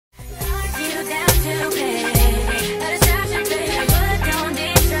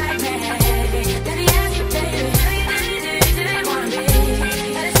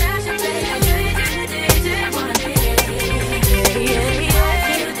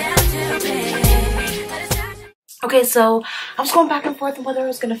Okay, so I was going back and forth on whether I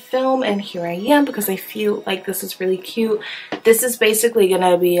was going to film, and here I am because I feel like this is really cute. This is basically going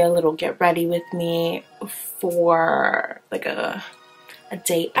to be a little get ready with me for like a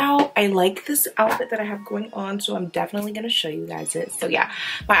day out. I like this outfit that I have going on, so I'm definitely going to show you guys it. So yeah,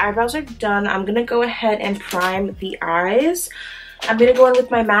 my eyebrows are done. I'm going to go ahead and prime the eyes. I'm going to go in with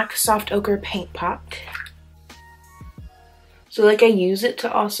my MAC Soft Ochre Paint Pot. So like I use it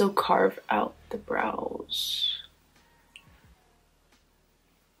to also carve out the brows.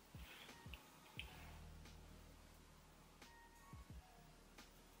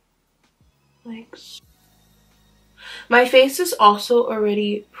 Like so. My face is also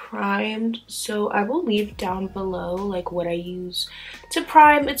already primed, so I will leave down below like what I use to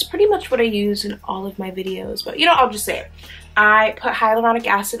prime. It's pretty much what I use in all of my videos, but you know, I'll just say it. I put hyaluronic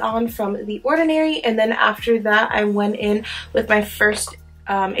acid on from The Ordinary, and then after that I went in with my first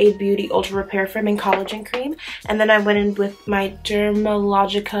A Beauty Ultra Repair Firming Collagen Cream, and then I went in with my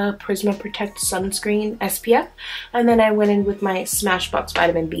Dermalogica Prisma Protect Sunscreen SPF, and then I went in with my Smashbox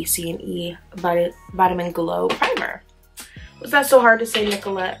Vitamin B, C, and E Vitamin Glow Primer. Was that so hard to say,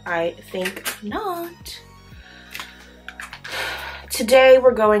 Nicolette? I think not. Today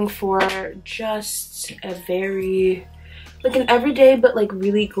we're going for just a very, like an everyday but like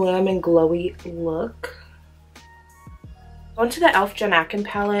really glam and glowy look. Going to the e.l.f. Jen Akin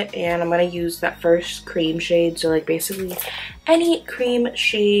palette, and I'm going to use that first cream shade, so like basically any cream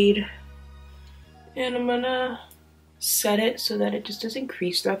shade, and I'm going to set it so that it just doesn't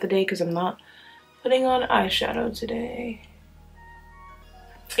crease throughout the day because I'm not putting on eyeshadow today.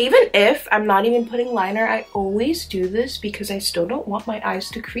 Even if I'm not even putting liner, I always do this because I still don't want my eyes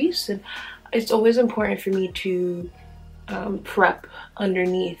to crease, and it's always important for me to prep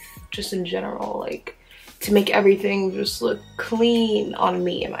underneath, just in general, like to make everything just look clean on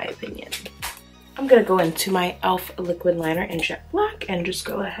me, in my opinion. I'm gonna go into my e.l.f. liquid liner in jet black and just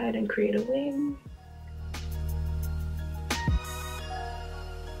go ahead and create a wing.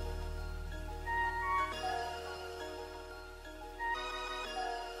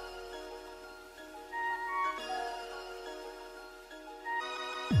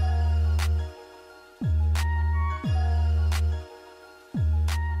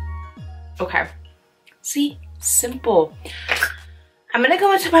 Okay, see, simple. I'm gonna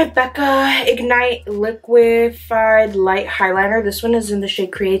go into my Becca Ignite Liquefied Light Highliner. This one is in the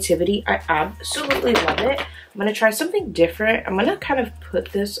shade Creativity. I absolutely love it. I'm gonna try something different. I'm gonna kind of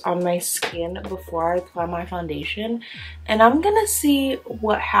put this on my skin before I apply my foundation, and I'm gonna see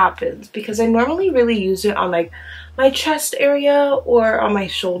what happens because I normally really use it on like my chest area or on my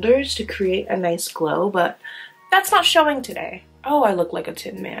shoulders to create a nice glow, but that's not showing today. Oh, I look like a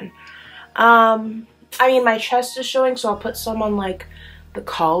Tin Man. I mean, my chest is showing, so I'll put some on like the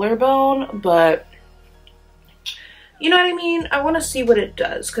collarbone, but you know what I mean? I want to see what it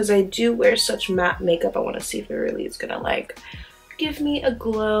does because I do wear such matte makeup. I want to see if it really is gonna like give me a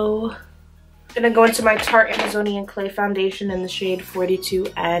glow. Gonna go into my Tarte Amazonian Clay Foundation in the shade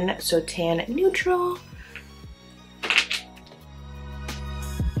 42N, so tan neutral.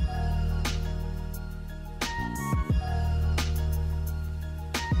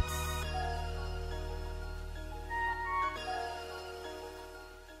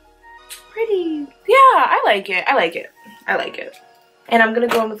 Pretty. Yeah, I like it. I like it. I like it. And I'm going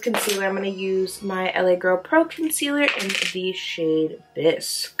to go in with concealer. I'm going to use my LA Girl Pro Concealer in the shade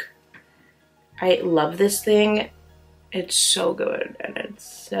Bisque. I love this thing. It's so good and it's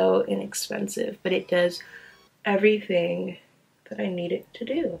so inexpensive, but it does everything that I need it to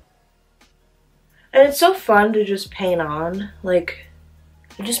do. And it's so fun to just paint on. Like,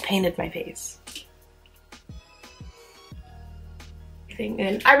 I just painted my face.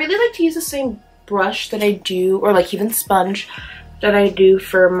 And I really like to use the same brush that I do, or like even sponge that I do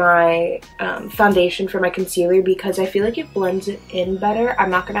for my foundation for my concealer, because I feel like it blends it in better.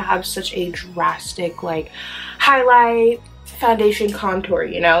 I'm not gonna have such a drastic like highlight, foundation, contour,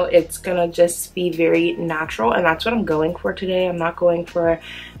 you know? It's gonna just be very natural, and that's what I'm going for today. I'm not going for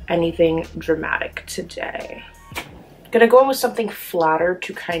anything dramatic today. Gonna go in with something flatter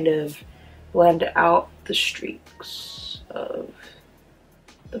to kind of blend out the streaks of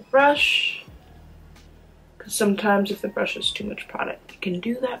the brush, because sometimes if the brush has too much product it can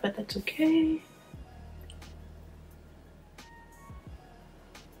do that, but that's okay.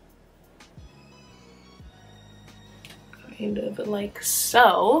 Kind of like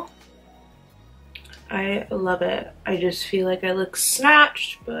so. I love it. I just feel like I look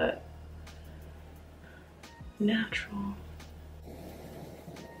snatched but natural.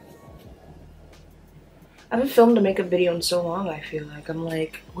 I haven't filmed a makeup video in so long, I feel like. I'm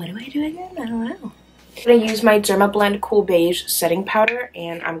like, what do I do again? I don't know. I'm going to use my Derma Blend Cool Beige setting powder,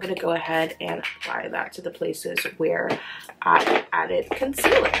 and I'm going to go ahead and apply that to the places where I added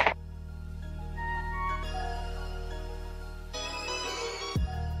concealer.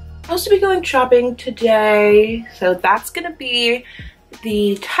 I'm supposed to be going shopping today, so that's going to be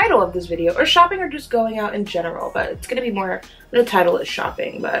the title of this video, or shopping or just going out in general, but it's going to be more, the title is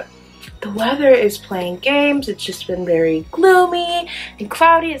shopping, but the weather is playing games. It's just been very gloomy and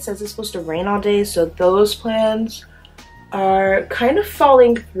cloudy. It says it's supposed to rain all day, so those plans are kind of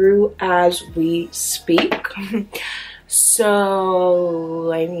falling through as we speak.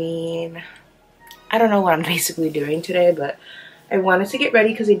 So, I mean, I don't know what I'm basically doing today, but I wanted to get ready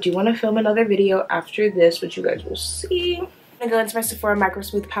because I do want to film another video after this, which you guys will see. I'm gonna go into my Sephora Micro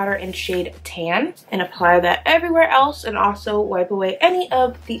Smooth Powder in shade Tan and apply that everywhere else, and also wipe away any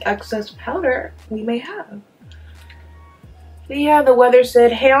of the excess powder we may have. But yeah, the weather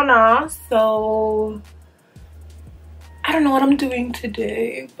said hell nah, so I don't know what I'm doing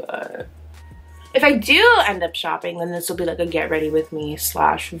today, but if I do end up shopping, then this will be like a get ready with me /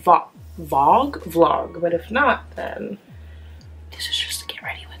 vlog, but if not, then this is just a get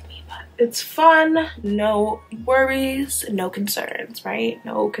ready with me. It's fun, no worries, no concerns, right?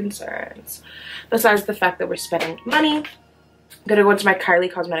 No concerns. Besides the fact that we're spending money. I'm gonna go into my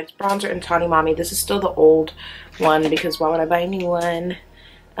Kylie Cosmetics bronzer in Tawny Mommy. This is still the old one because why would I buy a new one?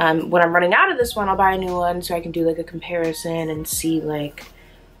 When I'm running out of this one, I'll buy a new one so I can do like a comparison and see like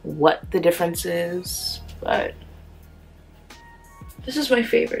what the difference is. But this is my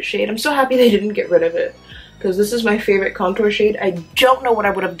favorite shade. I'm so happy they didn't get rid of it, because this is my favorite contour shade. I don't know what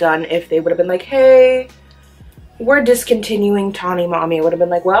I would have done if they would have been like, hey, we're discontinuing Tawny Mommy. I would have been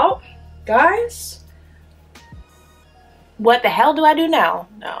like, well, guys, what the hell do I do now?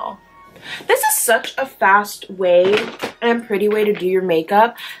 No. This is such a fast way and pretty way to do your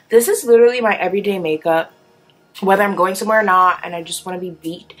makeup. This is literally my everyday makeup, whether I'm going somewhere or not, and I just want to be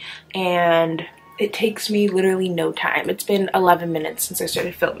beat. And it takes me literally no time. It's been 11 minutes since I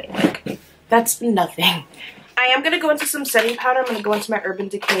started filming. Like, that's nothing. I am going to go into some setting powder. I'm going to go into my Urban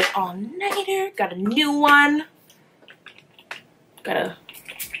Decay All Nighter. Got a new one.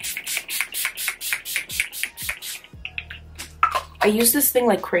 I use this thing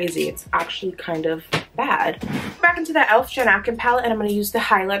like crazy. It's actually kind of bad. Back into the e.l.f. Jen Atkin palette, and I'm going to use the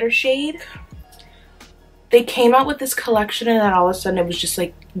highlighter shade. They came out with this collection, and then all of a sudden it was just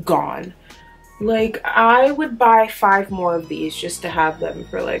like gone. Like, I would buy 5 more of these just to have them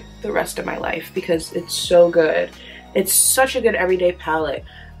for like the rest of my life because it's so good. It's such a good everyday palette.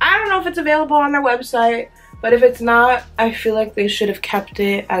 I don't know if it's available on their website, but if it's not, I feel like they should have kept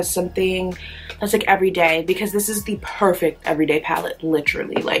it as something that's like everyday, because this is the perfect everyday palette,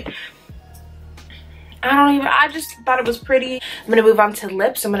 literally. Like, I just thought it was pretty. I'm gonna move on to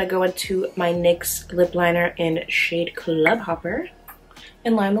lips. I'm gonna go into my NYX lip liner in shade Club Hopper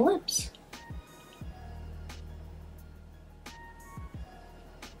and line the lips.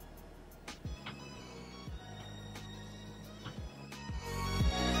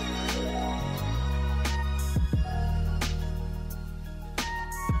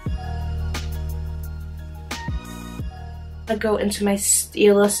 I go into my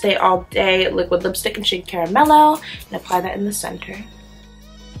Stila Stay All Day liquid lipstick in shade Caramello and apply that in the center.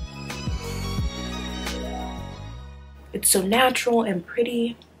 It's so natural and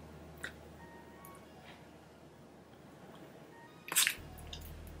pretty.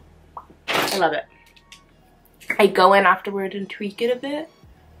 I love it. I go in afterward and tweak it a bit.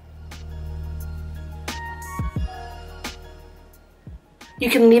 You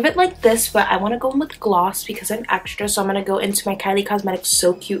can leave it like this, but I want to go in with gloss because I'm extra, so I'm going to go into my Kylie Cosmetics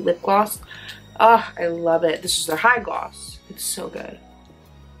So Cute lip gloss. Oh, I love it. This is their high gloss. It's so good.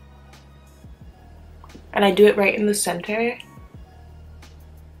 And I do it right in the center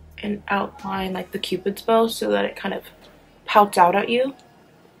and outline like the Cupid's bow so that it kind of pouts out at you.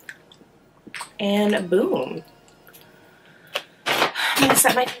 And boom. I'm going to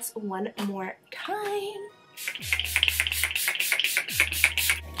set my face one more time.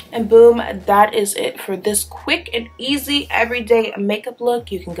 And boom, that is it for this quick and easy everyday makeup look.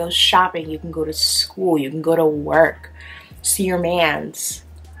 You can go shopping, you can go to school, you can go to work, see your mans,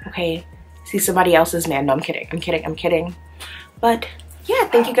 okay? See somebody else's man. No, I'm kidding, I'm kidding, I'm kidding. But yeah,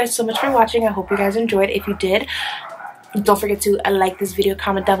 thank you guys so much for watching. I hope you guys enjoyed. If you did, don't forget to like this video,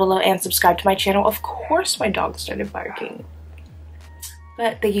 comment down below, and subscribe to my channel. Of course, my dog started barking.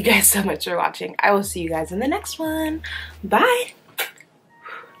 But thank you guys so much for watching. I will see you guys in the next one. Bye.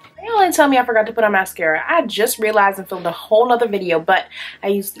 Y'all tell me I forgot to put on mascara. I just realized and filmed a whole nother video, but I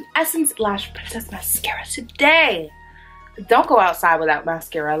used the Essence Lash Princess mascara today. Don't go outside without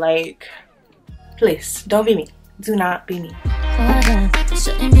mascara. Like, Please, don't be me. Do not be me.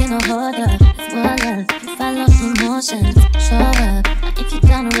 Shouldn't be no harder.